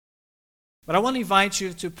But I want to invite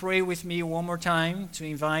you to pray with me one more time, to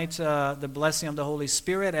invite the blessing of the Holy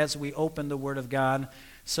Spirit as we open the Word of God.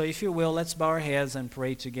 So if you will, let's bow our heads and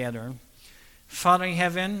pray together. Father in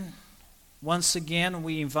heaven, once again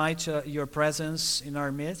we invite your presence in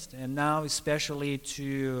our midst, and now especially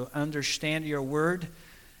to understand your Word.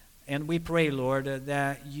 And we pray, Lord,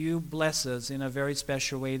 that you bless us in a very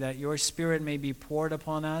special way, that your Spirit may be poured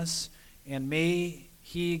upon us, and may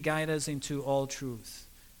he guide us into all truth.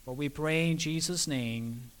 For we pray in Jesus'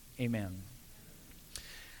 name, amen.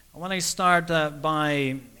 I want to start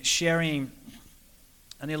by sharing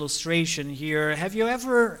an illustration here. Have you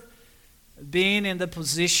ever been in the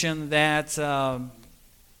position that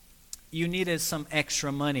you needed some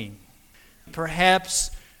extra money? Perhaps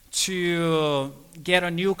to get a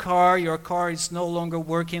new car, your car is no longer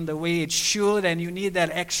working the way it should, and you need that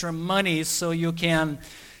extra money so you can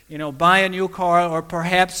buy a new car, or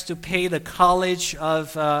perhaps to pay the college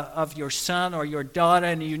of your son or your daughter,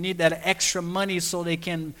 and you need that extra money so they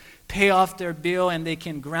can pay off their bill and they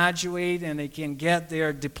can graduate and they can get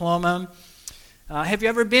their diploma. Have you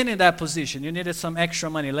ever been in that position? You needed some extra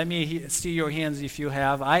money. Let me see your hands if you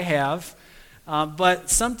have. I have. But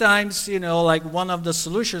sometimes, like one of the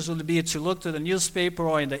solutions would be to look to the newspaper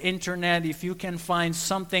or in the internet if you can find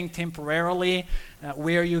something temporarily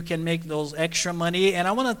where you can make those extra money. And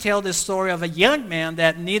I want to tell the story of a young man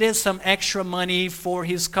that needed some extra money for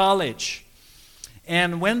his college.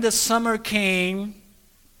 And when the summer came,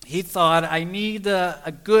 he thought, I need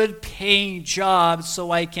a good paying job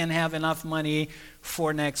so I can have enough money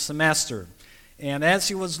for next semester. And as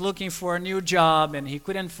he was looking for a new job and he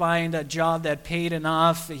couldn't find a job that paid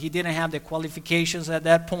enough, he didn't have the qualifications at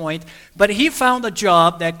that point, but he found a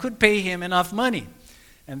job that could pay him enough money.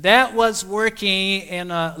 And that was working in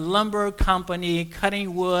a lumber company,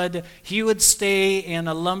 cutting wood. He would stay in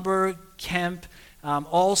a lumber camp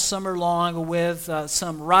all summer long with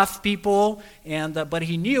some rough people, but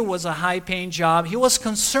he knew it was a high-paying job. He was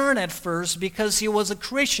concerned at first because he was a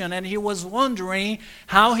Christian, and he was wondering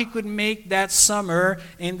how he could make that summer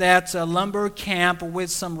in that lumber camp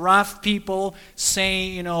with some rough people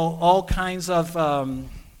saying, all kinds of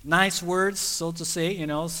nice words, so to say.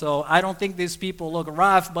 So I don't think these people look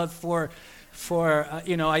rough, but for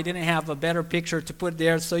I didn't have a better picture to put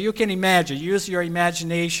there. So you can imagine, use your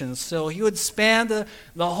imagination. So he would spend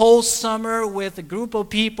the whole summer with a group of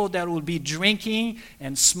people that would be drinking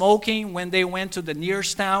and smoking. When they went to the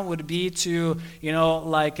nearest town, would be to,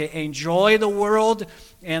 enjoy the world.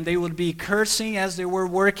 And they would be cursing as they were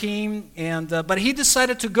working. But he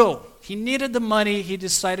decided to go. He needed the money. He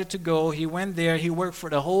decided to go. He went there. He worked for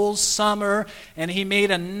the whole summer. And he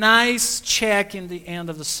made a nice check in the end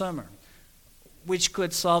of the summer, which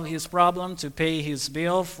could solve his problem to pay his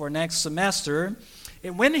bill for next semester.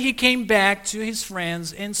 And when he came back to his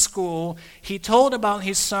friends in school, he told about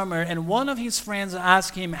his summer, and one of his friends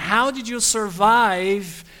asked him, how did you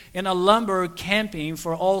survive in a lumber camping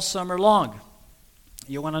for all summer long?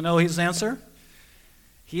 You want to know his answer?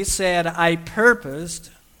 He said, I purposed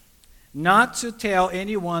not to tell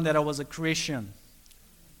anyone that I was a Christian,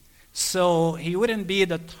 so he wouldn't be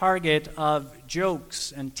the target of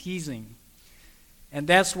jokes and teasing. And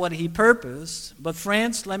that's what he purposed. But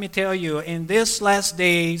friends, let me tell you, in these last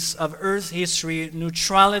days of Earth history,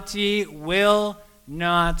 neutrality will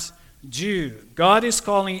not do. God is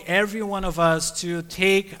calling every one of us to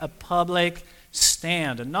take a public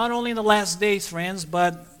stand. And not only in the last days, friends,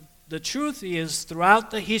 but the truth is,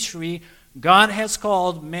 throughout the history, God has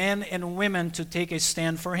called men and women to take a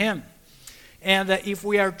stand for him. And if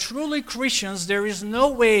we are truly Christians, there is no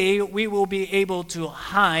way we will be able to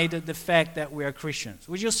hide the fact that we are Christians.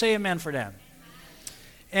 Would you say amen for that?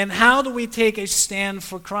 And how do we take a stand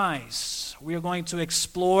for Christ? We are going to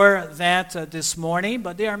explore that this morning,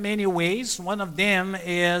 but there are many ways. One of them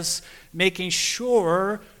is making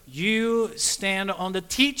sure you stand on the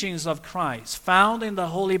teachings of Christ found in the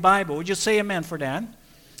Holy Bible. Would you say amen for that?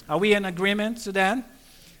 Are we in agreement to that?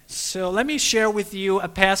 So let me share with you a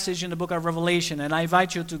passage in the book of Revelation, and I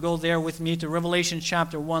invite you to go there with me to Revelation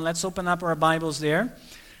chapter 1. Let's open up our Bibles there.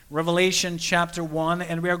 Revelation chapter 1,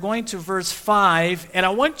 and we are going to verse 5, and I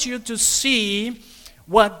want you to see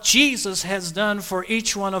what Jesus has done for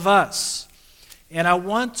each one of us. And I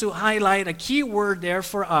want to highlight a key word there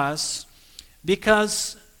for us,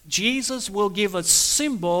 because Jesus will give a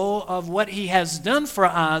symbol of what he has done for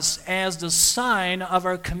us as the sign of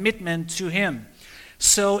our commitment to him.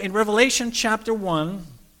 So in Revelation chapter 1,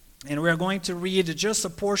 and we're going to read just a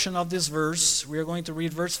portion of this verse. We're going to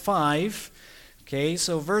read verse 5. Okay,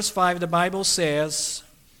 so verse 5, the Bible says,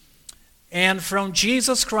 And from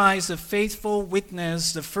Jesus Christ, the faithful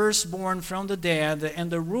witness, the firstborn from the dead, and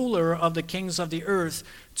the ruler of the kings of the earth,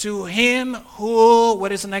 to him who,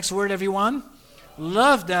 what is the next word, everyone?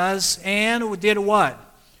 Loved us and who did what?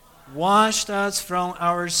 Washed us from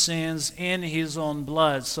our sins in his own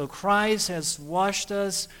blood. So Christ has washed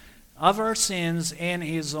us of our sins in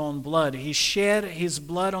his own blood. He shed his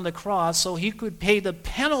blood on the cross so he could pay the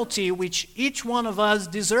penalty which each one of us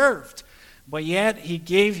deserved. But yet he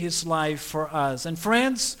gave his life for us. And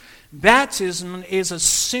friends, baptism is a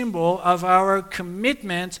symbol of our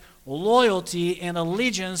commitment, loyalty, and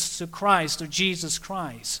allegiance to Christ, to Jesus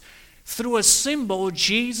Christ. Through a symbol,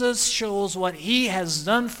 Jesus shows what he has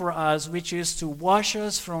done for us, which is to wash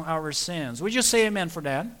us from our sins. Would you say amen for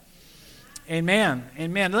that? Amen.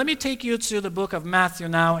 Amen. Let me take you to the book of Matthew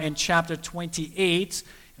now in chapter 28.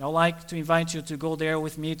 And I'd like to invite you to go there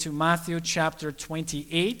with me to Matthew chapter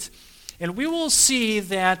 28. And we will see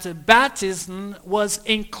that baptism was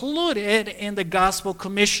included in the Gospel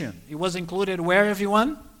Commission. It was included where,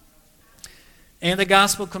 everyone? In the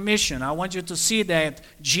Gospel Commission. I want you to see that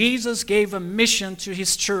Jesus gave a mission to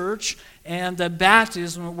his church, and the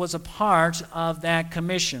baptism was a part of that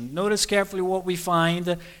commission. Notice carefully what we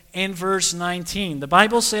find in verse 19. The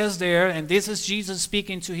Bible says there, and this is Jesus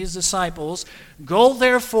speaking to his disciples, "Go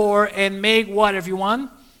therefore and make" what, everyone?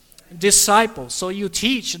 Disciples. So you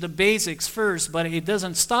teach the basics first, but it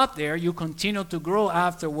doesn't stop there. You continue to grow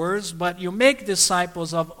afterwards, but you make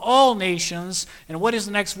disciples of all nations. And what is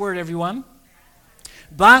the next word, everyone?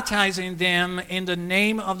 Baptizing them in the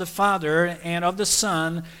name of the Father and of the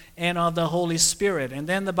Son and of the Holy Spirit. And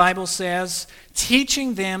then the Bible says,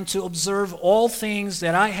 teaching them to observe all things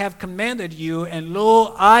that I have commanded you, and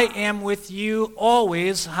lo, I am with you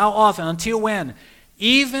always. How often? Until when?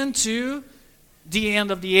 Even to the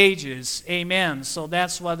end of the ages. Amen. So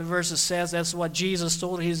that's what the verse says. That's what Jesus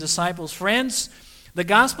told his disciples. Friends, the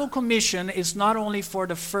Gospel Commission is not only for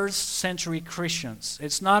the first century Christians.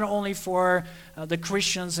 It's not only for the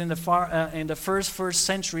Christians in the first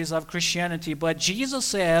centuries of Christianity, but Jesus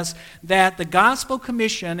says that the Gospel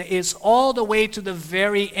Commission is all the way to the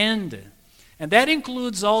very end. And that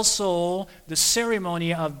includes also the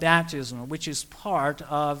ceremony of baptism, which is part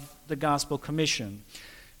of the Gospel Commission.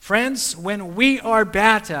 Friends, when we are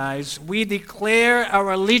baptized, we declare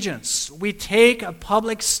our allegiance. We take a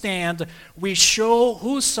public stand. We show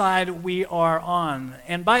whose side we are on.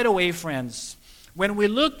 And by the way, friends, when we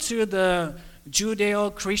look to the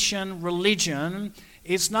Judeo-Christian religion,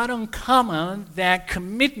 it's not uncommon that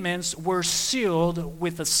commitments were sealed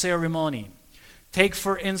with a ceremony. Take,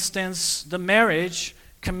 for instance, the marriage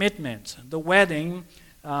commitment, the wedding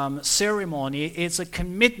ceremony. It's a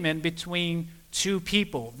commitment between two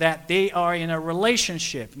people, that they are in a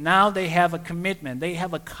relationship. Now they have a commitment. They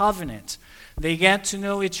have a covenant. They get to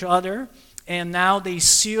know each other, and now they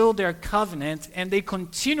seal their covenant, and they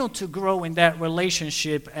continue to grow in that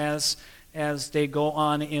relationship as they go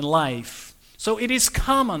on in life. So it is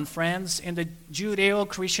common, friends, in the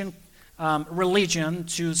Judeo-Christian religion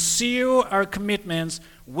to seal our commitments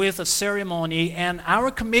with a ceremony, and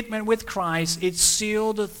our commitment with Christ is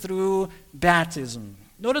sealed through baptism.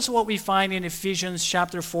 Notice what we find in Ephesians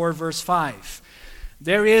chapter 4, verse 5.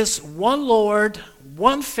 There is one Lord,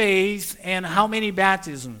 one faith, and how many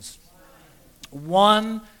baptisms?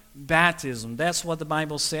 One baptism. That's what the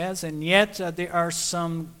Bible says. And yet there are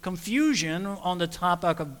some confusion on the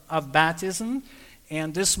topic of baptism.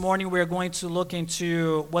 And this morning we're going to look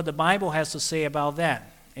into what the Bible has to say about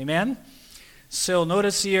that. Amen? So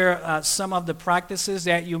notice here some of the practices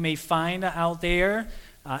that you may find out there.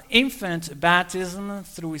 Infant baptism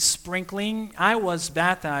through sprinkling. I was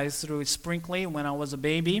baptized through sprinkling when I was a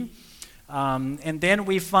baby. And then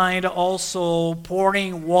we find also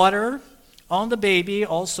pouring water on the baby,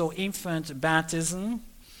 also infant baptism.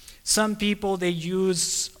 Some people, they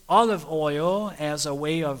use olive oil as a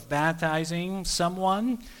way of baptizing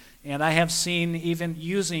someone. And I have seen even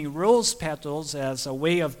using rose petals as a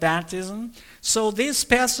way of baptism. So this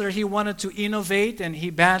pastor, he wanted to innovate, and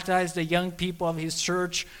he baptized the young people of his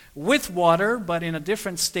church with water, but in a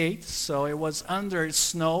different state. So it was under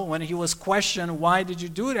snow. When he was questioned, why did you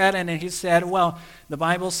do that? And then he said, well, the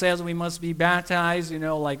Bible says we must be baptized,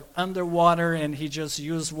 like underwater, and he just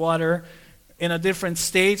used water in a different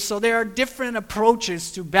state. So there are different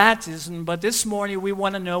approaches to baptism, but this morning we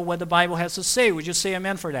want to know what the Bible has to say. Would you say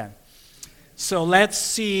amen for that? So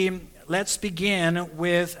let's begin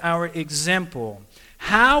with our example.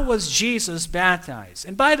 How was Jesus baptized?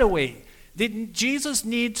 And by the way, did Jesus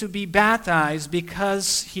need to be baptized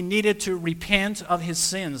because he needed to repent of his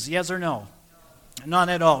sins? Yes or no? Not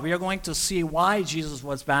at all. We are going to see why Jesus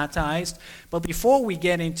was baptized. But before we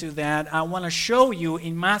get into that, I want to show you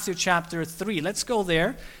in Matthew chapter 3. Let's go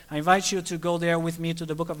there. I invite you to go there with me to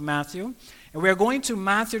the book of Matthew. And we are going to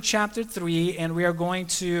Matthew chapter 3, and we are going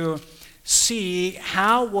to see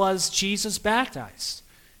how was Jesus baptized.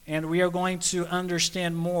 And we are going to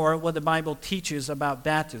understand more what the Bible teaches about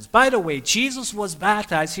baptism. By the way, Jesus was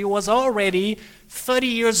baptized. He was already 30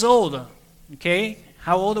 years old. Okay?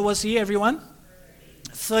 How old was he, everyone?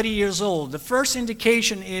 30 years old. The first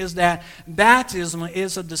indication is that baptism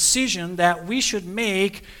is a decision that we should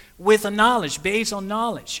make with a knowledge, based on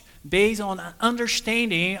knowledge, based on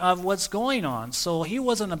understanding of what's going on. So he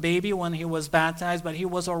wasn't a baby when he was baptized, but he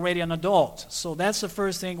was already an adult. So that's the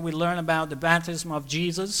first thing we learn about the baptism of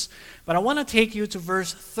Jesus. But I want to take you to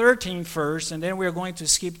verse 13 first, and then we're going to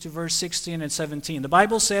skip to verse 16 and 17. The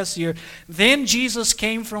Bible says here, "Then Jesus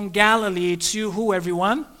came from Galilee to who,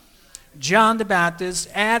 everyone? John the Baptist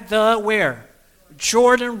at the where?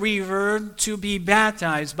 Jordan River to be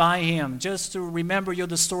baptized by him." Just to remember you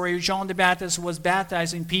the story, John the Baptist was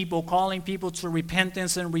baptizing people, calling people to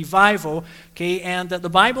repentance and revival. Okay, and the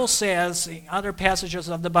Bible says in other passages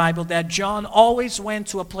of the Bible that John always went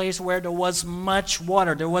to a place where there was much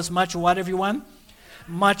water. There was much what, everyone?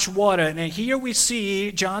 Much water. And here we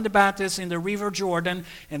see John the Baptist in the river Jordan,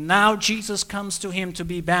 and now Jesus comes to him to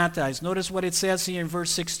be baptized. Notice what it says here in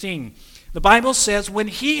verse 16. The Bible says, when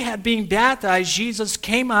he had been baptized, Jesus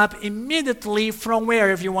came up immediately from where,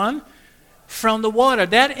 everyone? From the water.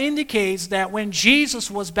 That indicates that when Jesus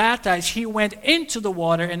was baptized, he went into the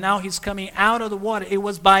water, and now he's coming out of the water. It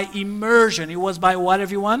was by immersion. It was by what,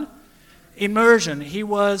 everyone? Immersion. He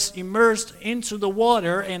was immersed into the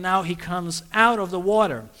water, and now he comes out of the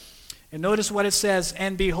water. And notice what it says,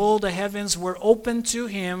 "And behold, the heavens were opened to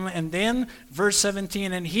him." And then verse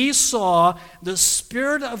 17, "And he saw the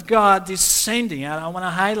Spirit of God descending." And I want to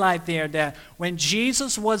highlight there that when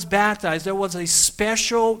Jesus was baptized, there was a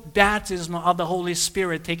special baptism of the Holy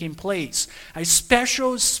Spirit taking place. A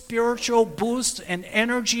special spiritual boost and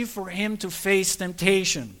energy for him to face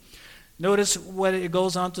temptation. Notice what it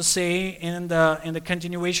goes on to say in the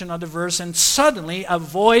continuation of the verse. "And suddenly a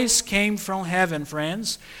voice came from heaven,"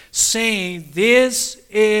 friends, saying, "This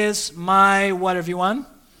is my," what, everyone?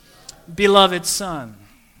 "Beloved Son,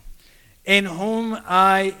 in whom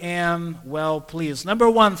I am well pleased." Number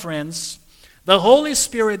one, friends, the Holy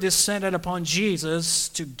Spirit descended upon Jesus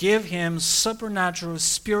to give him supernatural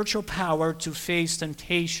spiritual power to face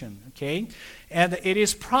temptation. Okay? And it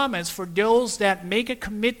is promised for those that make a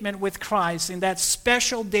commitment with Christ in that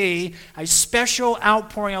special day, a special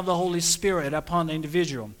outpouring of the Holy Spirit upon the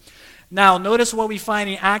individual. Now, notice what we find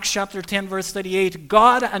in Acts chapter 10, verse 38.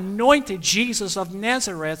 God anointed Jesus of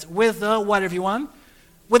Nazareth with the, what, everyone?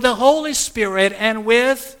 With the Holy Spirit and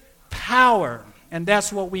with power. And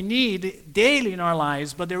that's what we need daily in our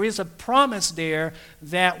lives. But there is a promise there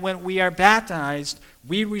that when we are baptized,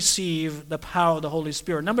 we receive the power of the Holy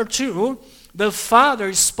Spirit. Number two, the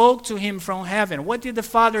Father spoke to him from heaven. What did the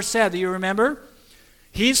Father say? Do you remember?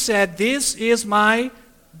 He said, "This is my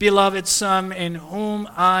beloved Son in whom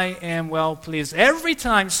I am well pleased." Every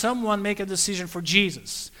time someone make a decision for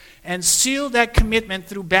Jesus and seal that commitment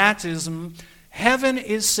through baptism, heaven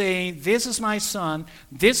is saying, "This is my Son,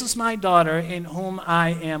 this is my daughter in whom I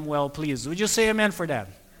am well pleased." Would you say amen for that?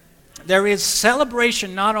 There is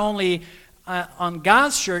celebration not only in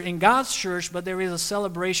God's church, but there is a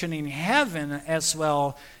celebration in heaven as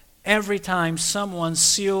well every time someone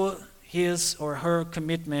seals his or her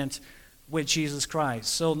commitment with Jesus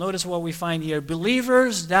Christ. So notice what we find here.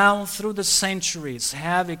 Believers down through the centuries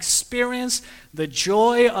have experienced the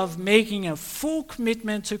joy of making a full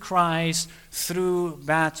commitment to Christ through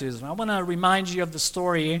baptism. I want to remind you of the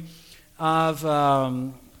story of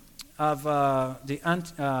the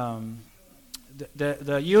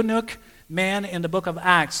eunuch man in the book of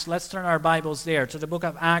Acts. Let's turn our Bibles there to the book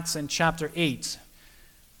of Acts in chapter 8.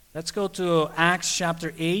 Let's go to Acts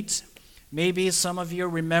chapter 8. Maybe some of you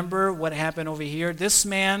remember what happened over here. This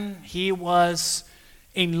man, he was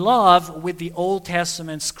in love with the Old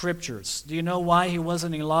Testament scriptures. Do you know why he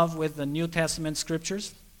wasn't in love with the New Testament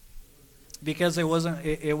scriptures? Because it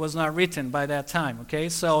was not written by that time, okay?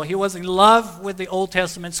 So he was in love with the Old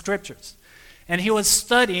Testament scriptures. And he was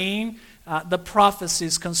studying the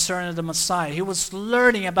prophecies concerning the Messiah. He was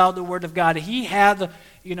learning about the Word of God. He had,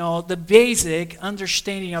 the basic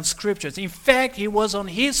understanding of Scriptures. In fact, he was on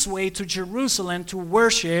his way to Jerusalem to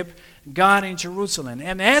worship God in Jerusalem.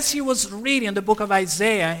 And as he was reading the book of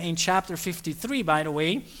Isaiah in chapter 53, by the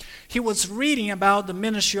way, He was reading about the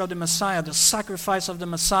ministry of the Messiah, the sacrifice of the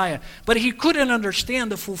Messiah. But he couldn't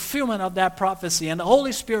understand the fulfillment of that prophecy. And the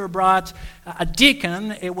Holy Spirit brought a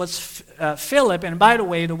deacon. It was Philip. And by the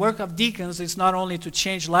way, the work of deacons is not only to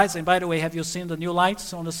change lights. And by the way, have you seen the new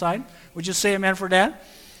lights on the side? Would you say amen for that?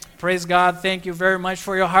 Praise God. Thank you very much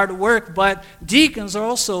for your hard work. But deacons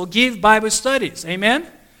also give Bible studies. Amen?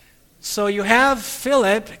 So you have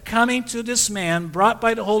Philip coming to this man, brought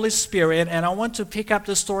by the Holy Spirit. And I want to pick up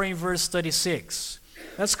the story in verse 36.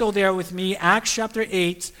 Let's go there with me. Acts chapter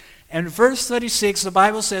 8 and verse 36. The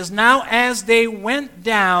Bible says, "Now as they went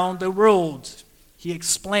down the road," he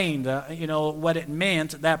explained, what it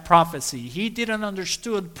meant, that prophecy. He didn't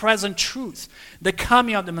understood present truth, the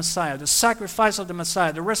coming of the Messiah, the sacrifice of the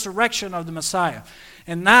Messiah, the resurrection of the Messiah.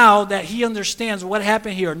 And now that he understands what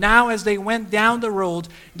happened here, now as they went down the road,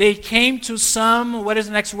 they came to some, what is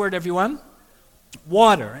the next word, everyone?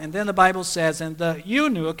 Water. And then the Bible says, "And the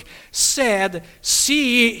eunuch said,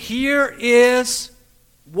 'See, here is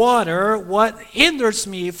water. What hinders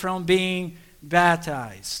me from being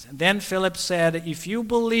baptized?' And then Philip said, 'If you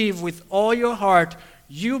believe with all your heart,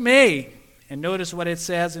 you may.' And notice what it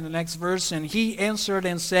says in the next verse. "And he answered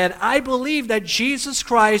and said, 'I believe that Jesus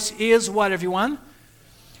Christ is,'" what, everyone?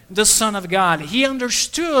 "The Son of God." He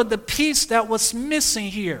understood the piece that was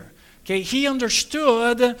missing here. Okay, he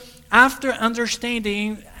understood, after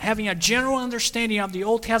having a general understanding of the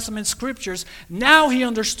Old Testament scriptures, now he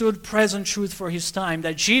understood present truth for his time,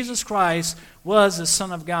 that Jesus Christ was the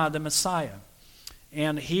Son of God, the Messiah.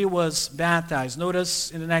 And he was baptized.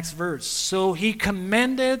 Notice in the next verse. "So he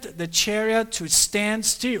commanded the chariot to stand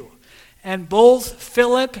still. And both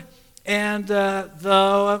Philip and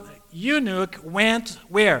the eunuch went"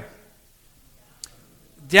 where?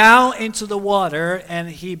 "Down into the water, and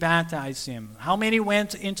he baptized him." How many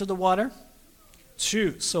went into the water?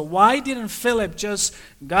 2. So why didn't Philip just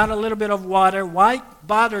got a little bit of water? Why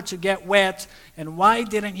bother to get wet? And why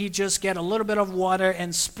didn't he just get a little bit of water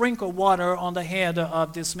and sprinkle water on the head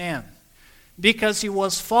of this man? Because he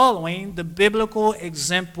was following the biblical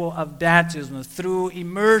example of baptism through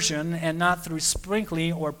immersion and not through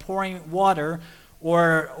sprinkling or pouring water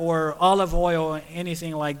or olive oil or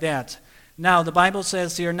anything like that. Now, the Bible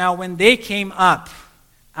says here, "Now when they came up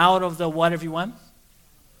out of the," what, everyone?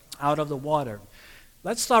 Out of the water.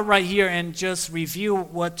 Let's stop right here and just review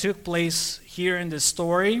what took place here in this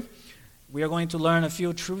story. We are going to learn a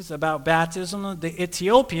few truths about baptism. The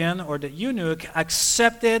Ethiopian, or the eunuch,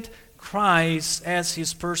 accepted Christ as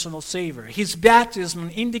his personal Savior. His baptism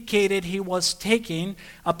indicated he was taking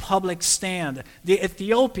a public stand. The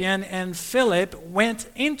Ethiopian and Philip went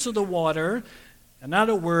into the water. In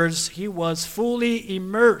other words, he was fully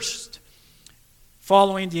immersed,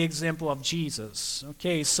 following the example of Jesus.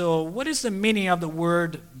 Okay, so what is the meaning of the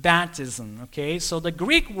word baptism? Okay, so the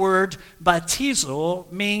Greek word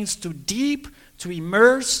baptizo means to dip, to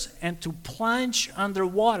immerse, and to plunge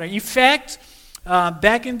underwater. In fact,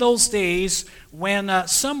 back in those days, when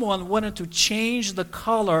someone wanted to change the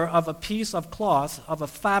color of a piece of cloth, of a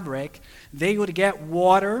fabric, they would get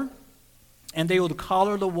water, and they would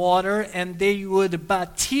color the water, and they would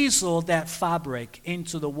baptizo that fabric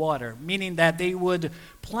into the water, meaning that they would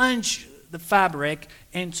plunge the fabric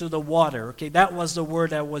into the water. Okay, that was the word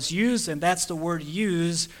that was used, and that's the word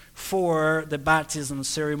used for the baptism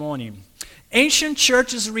ceremony. Ancient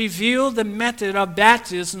churches reveal the method of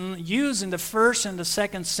baptism used in the 1st and the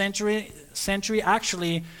 2nd century,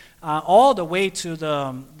 actually all the way to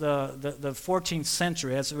the 14th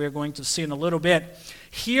century, as we're going to see in a little bit.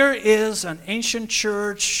 Here is an ancient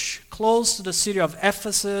church close to the city of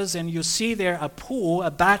Ephesus, and you see there a pool,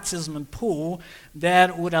 a baptismal pool,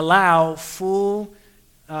 that would allow full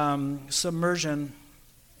submersion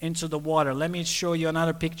into the water. Let me show you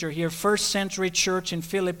another picture here. 1st century church in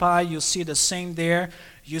Philippi, you see the same there.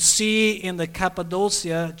 You see in the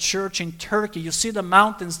Cappadocia church in Turkey, you see the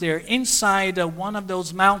mountains there. Inside one of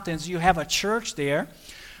those mountains, you have a church there,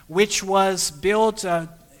 which was built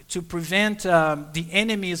to prevent the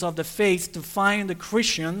enemies of the faith to find the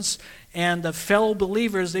Christians and the fellow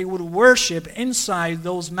believers. They would worship inside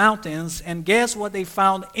those mountains. And guess what they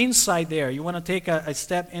found inside there? You want to take a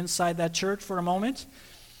step inside that church for a moment?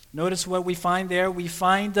 Notice what we find there. We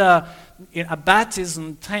find a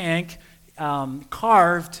baptism tank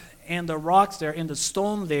carved in the rocks there, in the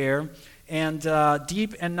stone there, and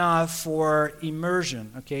deep enough for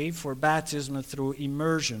immersion, okay, for baptism through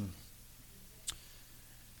immersion.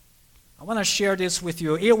 I want to share this with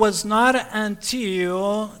you. It was not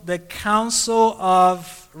until the Council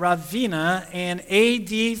of Ravenna in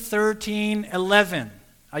AD 1311.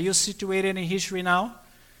 Are you situated in history now?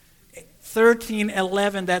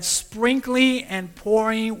 13:11 that sprinkling and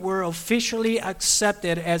pouring were officially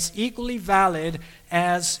accepted as equally valid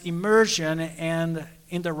as immersion and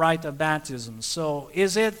in the rite of baptism. So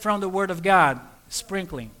is it from the Word of God,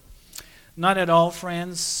 sprinkling? Not at all,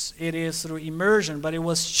 friends. It is through immersion, but it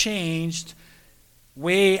was changed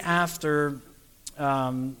way after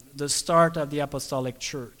the start of the Apostolic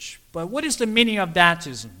Church. But what is the meaning of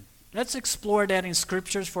baptism? Let's explore that in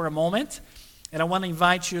Scriptures for a moment. And I want to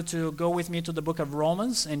invite you to go with me to the book of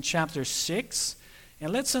Romans in chapter 6.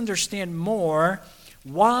 And let's understand more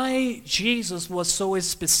why Jesus was so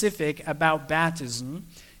specific about baptism.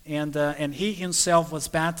 And he himself was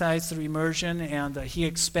baptized through immersion, and he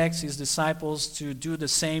expects his disciples to do the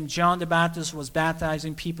same. John the Baptist was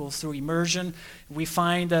baptizing people through immersion. We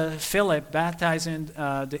find Philip baptizing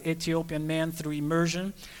the Ethiopian man through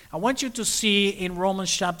immersion. I want you to see in Romans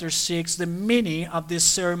chapter 6 the meaning of this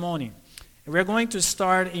ceremony. We're going to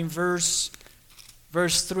start in verse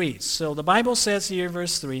 3. So the Bible says here,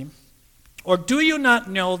 verse 3, "Or do you not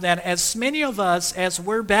know that as many of us as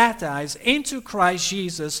were baptized into Christ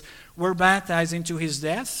Jesus were baptized into his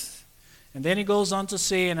death?" And then he goes on to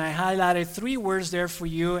say, and I highlighted 3 words there for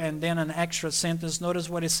you, and then an extra sentence. Notice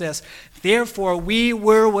what it says. "Therefore we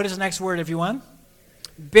were," what is the next word, everyone?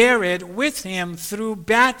 "Buried with him through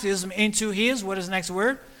baptism into his," what is the next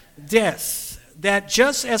word? "Death. That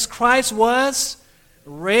just as Christ was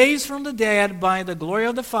raised from the dead by the glory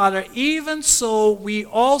of the Father, even so we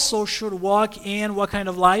also should walk in" what kind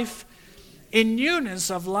of life? "In newness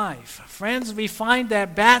of life." Friends, we find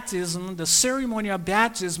that baptism, the ceremony of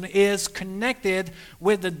baptism, is connected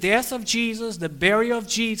with the death of Jesus, the burial of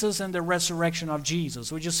Jesus, and the resurrection of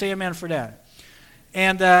Jesus. Would you say amen for that?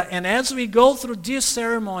 And as we go through this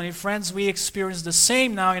ceremony, friends, we experience the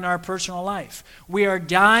same now in our personal life. We are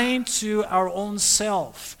dying to our own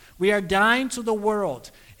self. We are dying to the world.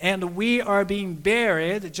 And we are being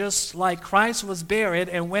buried just like Christ was buried.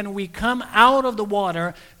 And when we come out of the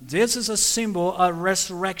water, this is a symbol of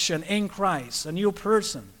resurrection in Christ, a new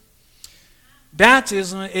person.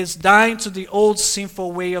 Baptism is dying to the old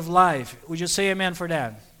sinful way of life. Would you say amen for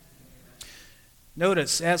that?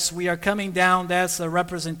 Notice, as we are coming down, that's a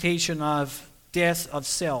representation of death of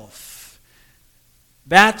self.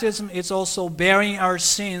 Baptism is also burying our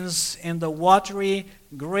sins in the watery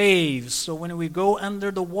grave. So when we go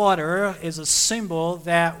under the water, is a symbol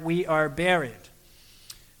that we are buried.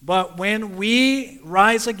 But when we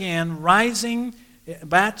rise again,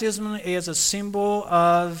 baptism is a symbol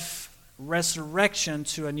of resurrection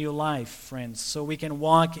to a new life, friends. So we can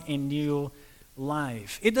walk in new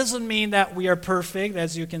life. It doesn't mean that we are perfect,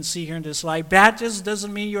 as you can see here in this slide. Baptism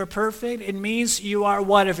doesn't mean you're perfect. It means you are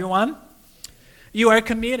what, everyone? You are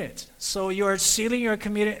committed. So you are sealing your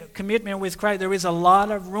commitment with Christ. There is a lot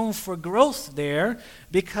of room for growth there,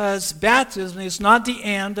 because baptism is not the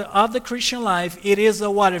end of the Christian life. It is the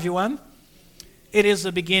what, everyone? It is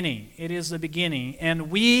the beginning. It is the beginning. And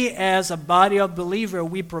we, as a body of believers,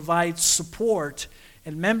 we provide support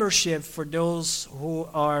and membership for those who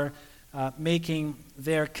are making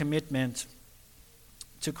their commitment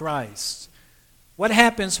to Christ. What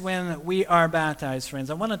happens when we are baptized, friends?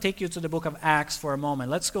 I want to take you to the book of Acts for a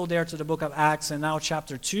moment. Let's go there to the book of Acts, and now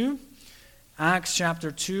chapter 2. Acts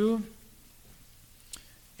chapter 2.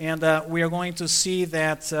 And we are going to see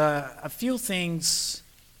that a few things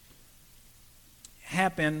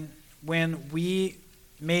happen when we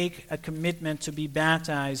make a commitment to be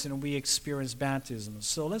baptized and we experience baptism.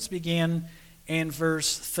 So let's begin in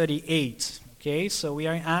verse 38. Okay, so we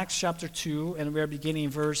are in Acts chapter 2, and we are beginning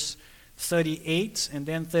verse 38 and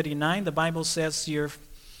then 39. The Bible says here,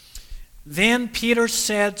 "Then Peter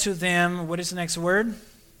said to them," what is the next word?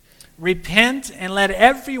 "Repent and let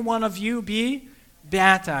every one of you be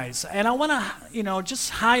baptized." And I want to,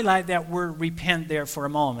 just highlight that word repent there for a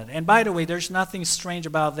moment. And by the way, there's nothing strange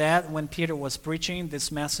about that when Peter was preaching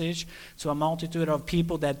this message to a multitude of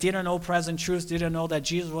people that didn't know present truth, didn't know that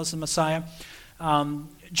Jesus was the Messiah.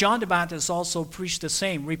 John the Baptist also preached the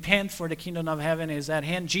same. Repent, for the kingdom of heaven is at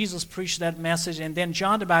hand. Jesus preached that message, and then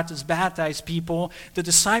John the Baptist baptized people. The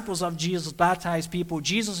disciples of Jesus baptized people.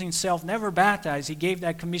 Jesus himself never baptized. He gave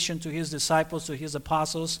that commission to his disciples, to his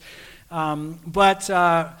apostles. But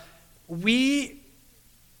we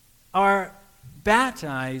are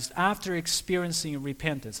baptized after experiencing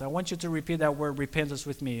repentance. I want you to repeat that word repentance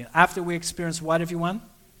with me. After we experience what, everyone?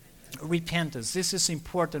 Repentance. This is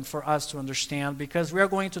important for us to understand, because we are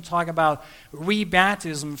going to talk about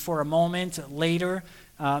rebaptism for a moment later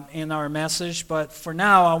in our message. But for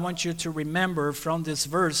now, I want you to remember from this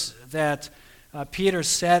verse that Peter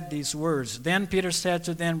said these words. Then Peter said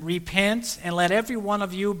to them, "Repent, and let every one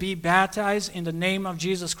of you be baptized in the name of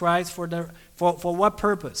Jesus Christ." For what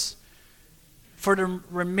purpose? For the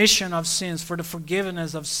remission of sins, for the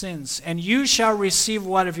forgiveness of sins. "And you shall receive"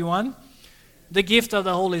 what, everyone? "The gift of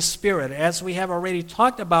the Holy Spirit." As we have already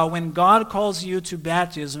talked about, when God calls you to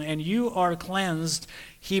baptism and you are cleansed,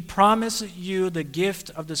 He promises you the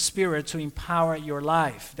gift of the Spirit to empower your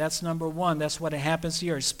life. That's number one. That's what happens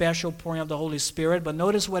here, a special pouring of the Holy Spirit. But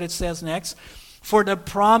notice what it says next. "For the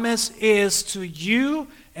promise is to you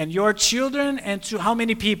and your children," and to how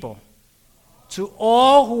many people? "To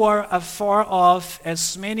all who are afar off,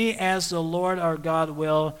 as many as the Lord our God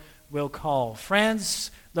will call."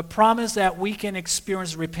 Friends, the promise that we can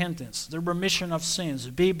experience repentance, the remission of sins,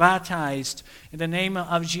 be baptized in the name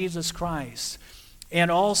of Jesus Christ, and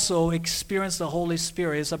also experience the Holy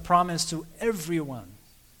Spirit is a promise to everyone.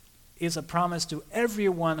 Is a promise to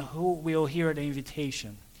everyone who will hear the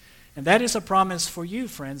invitation. And that is a promise for you,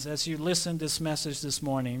 friends, as you listen to this message this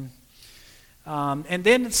morning. And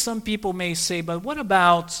then some people may say, but what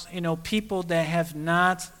about, people that have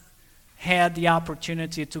not had the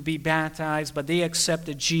opportunity to be baptized, but they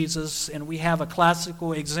accepted Jesus? And we have a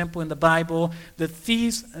classical example in the Bible, the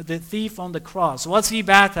thief on the cross. Was he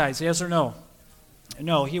baptized, yes or no?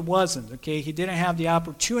 No, he wasn't, okay? He didn't have the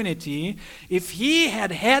opportunity. If he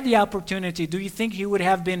had had the opportunity, do you think he would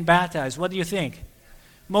have been baptized? What do you think?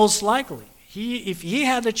 Most likely. If he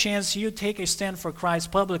had the chance, he would take a stand for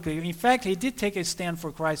Christ publicly. In fact, he did take a stand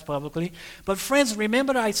for Christ publicly. But friends,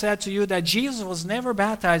 remember I said to you that Jesus was never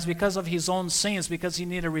baptized because of his own sins, because he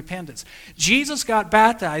needed repentance. Jesus got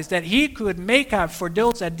baptized that he could make up for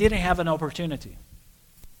those that didn't have an opportunity.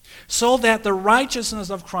 So that the righteousness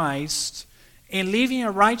of Christ, in living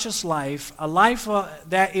a righteous life, a life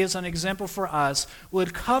that is an example for us,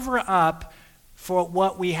 would cover up for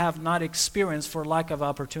what we have not experienced for lack of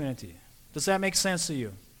opportunity. Does that make sense to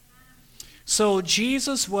you? So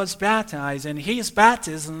Jesus was baptized, and his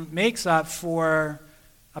baptism makes up for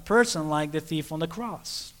a person like the thief on the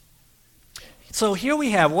cross. So here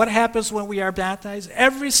we have what happens when we are baptized.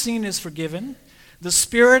 Every sin is forgiven. The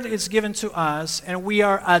Spirit is given to us, and we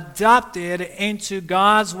are adopted into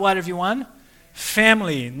God's, what, everyone?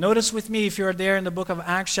 Family. Notice with me, if you're there in the book of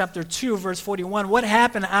Acts chapter 2, verse 41, what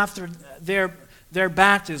happened after their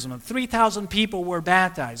baptism? 3,000 people were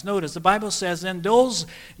baptized. Notice, the Bible says, then those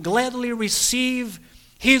gladly receive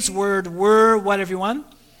his word were, what, everyone?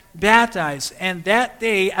 Baptized. And that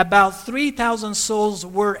day, about 3,000 souls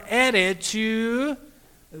were added to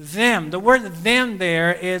them. The word them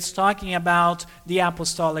there is talking about the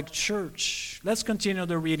apostolic church. Let's continue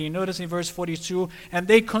the reading. Notice in verse 42, and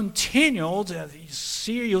they continued,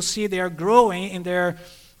 you'll see they are growing in their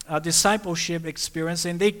discipleship experience,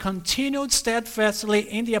 and they continued steadfastly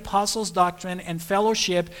in the apostles' doctrine and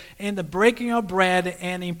fellowship, in the breaking of bread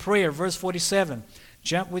and in prayer. Verse 47.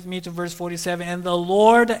 Jump with me to verse 47. And the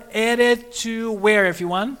Lord added to where, if you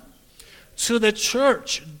want? To the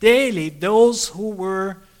church daily those who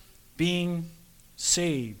were being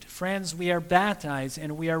saved. Friends, we are baptized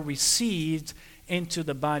and we are received into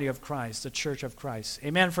the body of Christ, the church of Christ.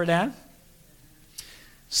 Amen for that?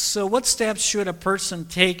 So what steps should a person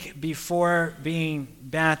take before being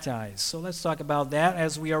baptized? So let's talk about that.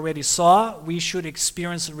 As we already saw, we should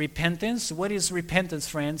experience repentance. What is repentance,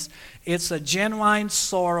 friends? It's a genuine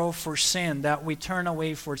sorrow for sin, that we turn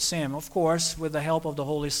away for sin. Of course, with the help of the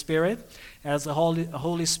Holy Spirit, as the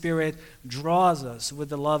Holy Spirit draws us with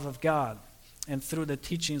the love of God and through the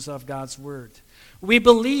teachings of God's Word. We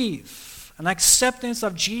believe an acceptance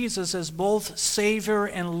of Jesus as both Savior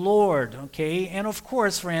and Lord, okay? And of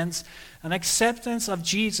course, friends, an acceptance of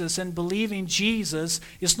Jesus and believing Jesus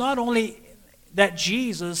is not only that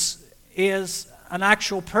Jesus is an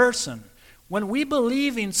actual person. When we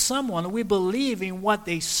believe in someone, we believe in what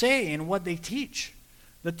they say and what they teach,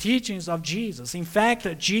 the teachings of Jesus. In fact,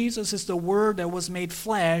 Jesus is the Word that was made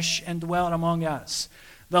flesh and dwelt among us.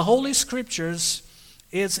 The Holy Scriptures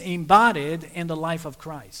is embodied in the life of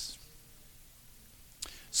Christ.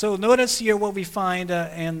 So notice here what we find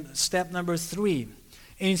in step number 3.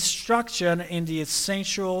 Instruction in the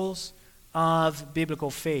essentials of biblical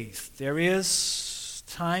faith. There is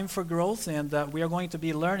time for growth, and we are going to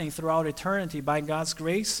be learning throughout eternity by God's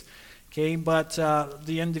grace. Okay, but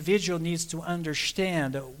the individual needs to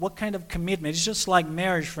understand what kind of commitment. It's just like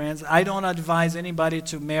marriage, friends. I don't advise anybody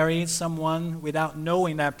to marry someone without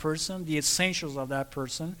knowing that person, the essentials of that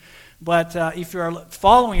person. But if you're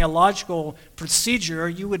following a logical procedure,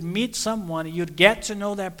 you would meet someone, you'd get to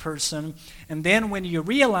know that person, and then when you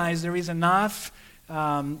realize there is enough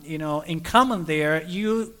in common there,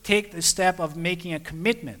 you take the step of making a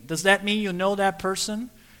commitment. Does that mean you know that person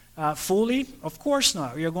fully? Of course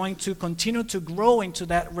not. You're going to continue to grow into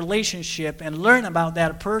that relationship and learn about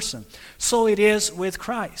that person. So it is with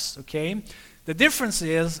Christ, okay? The difference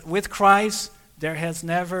is, with Christ, there has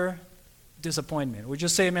never disappointment. Would you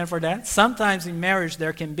say amen for that? Sometimes in marriage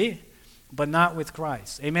there can be, but not with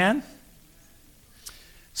Christ. Amen?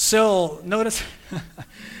 So notice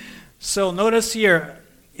here,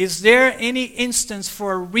 is there any instance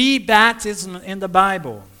for rebaptism in the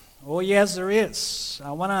Bible? Oh yes, there is.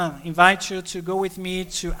 I want to invite you to go with me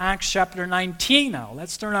to Acts chapter 19 now.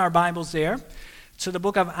 Let's turn our Bibles there to the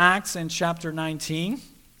book of Acts in chapter 19.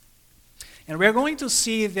 And we're going to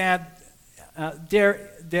see that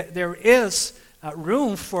there is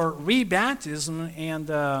room for rebaptism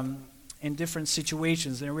and in different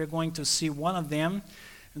situations. And we're going to see one of them.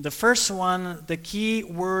 The first one, the key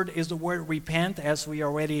word is the word repent, as we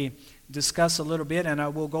already discussed a little bit, and I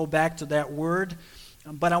will go back to that word.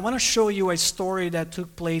 But I want to show you a story that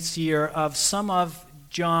took place here of some of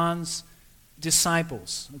John's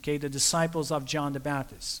disciples, okay, the disciples of John the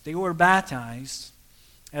Baptist. They were baptized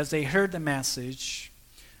as they heard the message,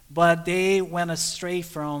 but they went astray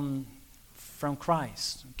from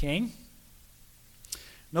Christ, okay?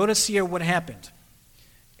 Notice here what happened.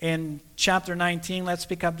 In chapter 19, let's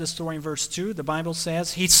pick up the story in verse 2. The Bible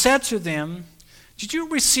says, he said to them, did you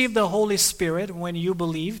receive the Holy Spirit when you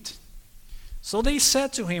believed? So they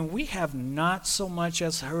said to him, we have not so much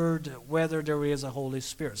as heard whether there is a Holy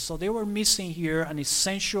Spirit. So they were missing here an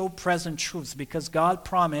essential present truth, because God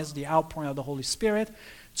promised the outpouring of the Holy Spirit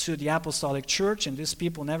to the apostolic church, and these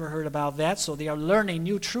people never heard about that, so they are learning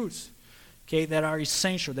new truths, okay, that are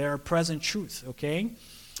essential, that are present truth, okay?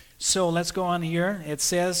 So let's go on here. It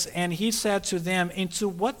says, and he said to them, into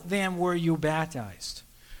what then were you baptized?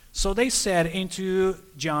 So they said, into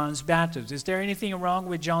John's baptism. Is there anything wrong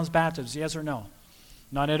with John's baptism? Yes or no?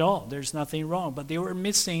 Not at all. There's nothing wrong. But they were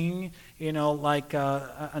missing,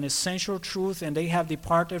 an essential truth, and they have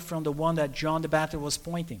departed from the one that John the Baptist was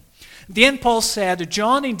pointing. Then Paul said,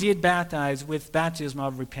 John indeed baptized with baptism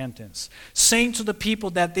of repentance, saying to the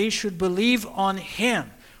people that they should believe on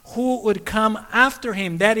him who would come after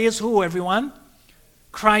him. That is who, everyone?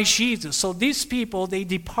 Christ Jesus. So these people, they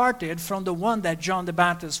departed from the one that John the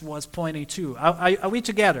Baptist was pointing to. Are we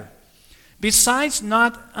together? Besides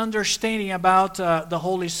not understanding about the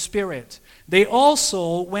Holy Spirit, they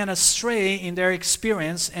also went astray in their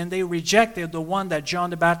experience, and they rejected the one that John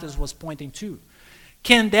the Baptist was pointing to.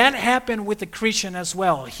 Can that happen with a Christian as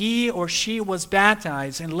well? He or she was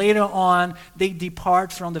baptized, and later on they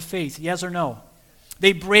depart from the faith. Yes or no?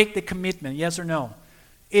 They break the commitment. Yes or no?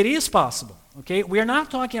 It is possible. Okay, we are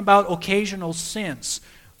not talking about occasional sins.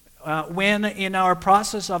 When in our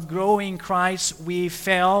process of growing in Christ we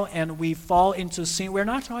fail and we fall into sin, we're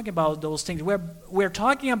not talking about those things. We're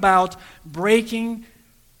talking about breaking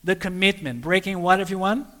the commitment. Breaking what,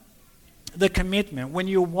 everyone? The commitment. When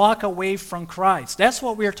you walk away from Christ. That's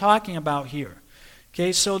what we're talking about here.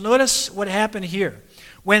 Okay, so notice what happened here.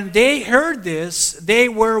 When they heard this, they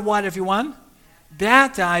were what, everyone?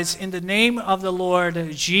 Baptized in the name of the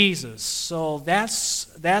Lord Jesus. So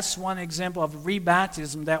that's one example of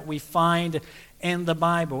rebaptism that we find in the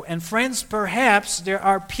Bible. And friends, perhaps there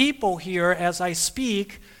are people here as I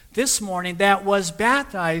speak this morning that was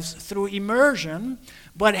baptized through immersion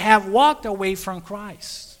but have walked away from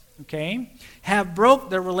Christ. Okay? Have broke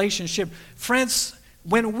the relationship. Friends,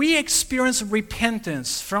 when we experience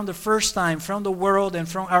repentance from the first time, from the world and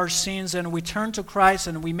from our sins, and we turn to Christ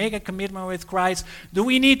and we make a commitment with Christ, do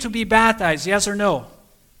we need to be baptized, yes or no,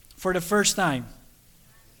 for the first time?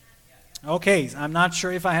 Okay, I'm not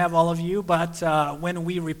sure if I have all of you, but when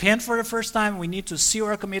we repent for the first time, we need to seal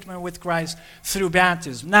our commitment with Christ through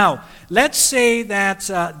baptism. Now, let's say that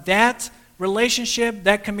that relationship,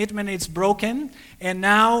 that commitment is broken, and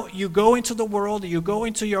now you go into the world, you go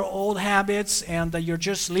into your old habits, and you're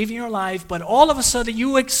just living your life, but all of a sudden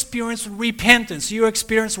you experience repentance. You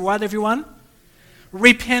experience what, everyone?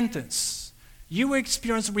 Repentance. You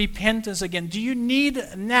experience repentance again. Do you need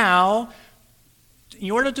now, in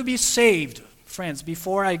order to be saved, friends,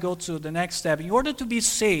 before I go to the next step, in order to be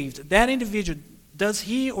saved, that individual, does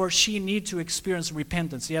he or she need to experience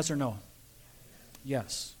repentance, yes or no?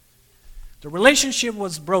 Yes. The relationship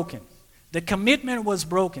was broken. The commitment was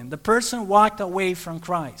broken. The person walked away from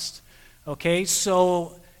Christ. Okay,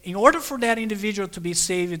 so in order for that individual to be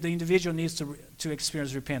saved, the individual needs to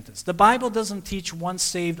experience repentance. The Bible doesn't teach once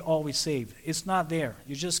saved, always saved. It's not there.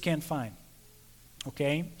 You just can't find.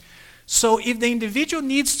 Okay? So if the individual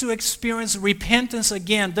needs to experience repentance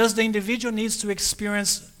again, does the individual needs to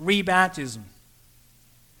experience rebaptism?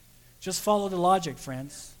 Just follow the logic,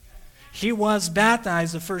 friends. He was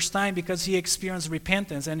baptized the first time because he experienced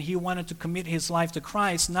repentance and he wanted to commit his life to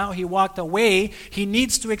Christ. Now he walked away. He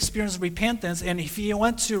needs to experience repentance, and if he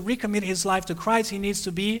wants to recommit his life to Christ, he needs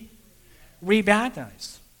to be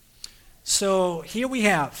rebaptized. So here we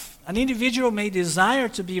have an individual may desire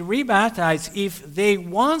to be rebaptized if they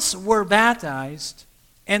once were baptized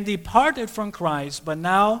and departed from Christ, but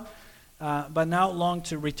now long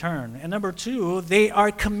to return. And number two, they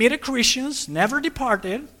are committed Christians, never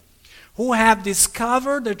departed, who have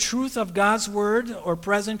discovered the truth of God's word or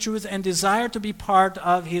present truth and desire to be part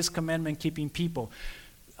of his commandment-keeping people.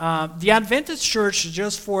 The Adventist Church,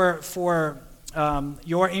 just for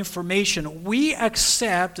your information, we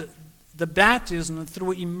accept the baptism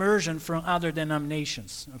through immersion from other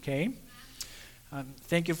denominations, okay?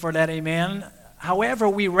 Thank you for that, amen. However,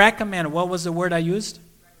 we recommend, what was the word I used?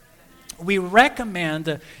 We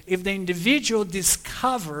recommend if the individual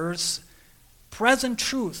discovers present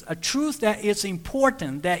truth, a truth that is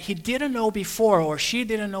important, that he didn't know before or she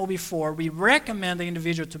didn't know before, we recommend the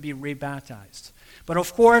individual to be rebaptized. But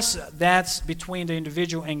of course, that's between the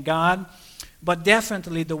individual and God, but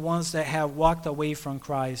definitely the ones that have walked away from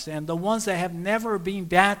Christ. And the ones that have never been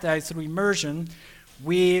baptized through immersion,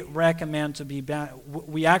 we recommend to be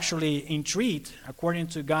we actually entreat, according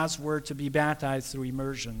to God's word, to be baptized through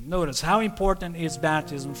immersion. Notice how important is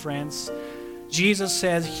baptism, friends. Jesus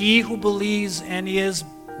says, he who believes and is,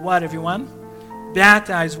 what, everyone?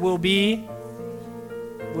 Baptized will be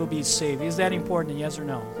saved. Is that important, yes or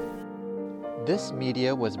no? This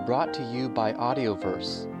media was brought to you by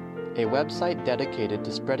Audioverse, a website dedicated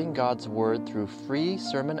to spreading God's word through free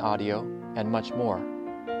sermon audio and much more.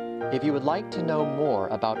 If you would like to know more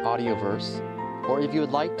about Audioverse, or if you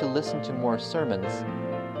would like to listen to more sermons,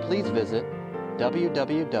 please visit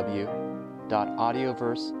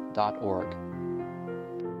www.audioverse.org.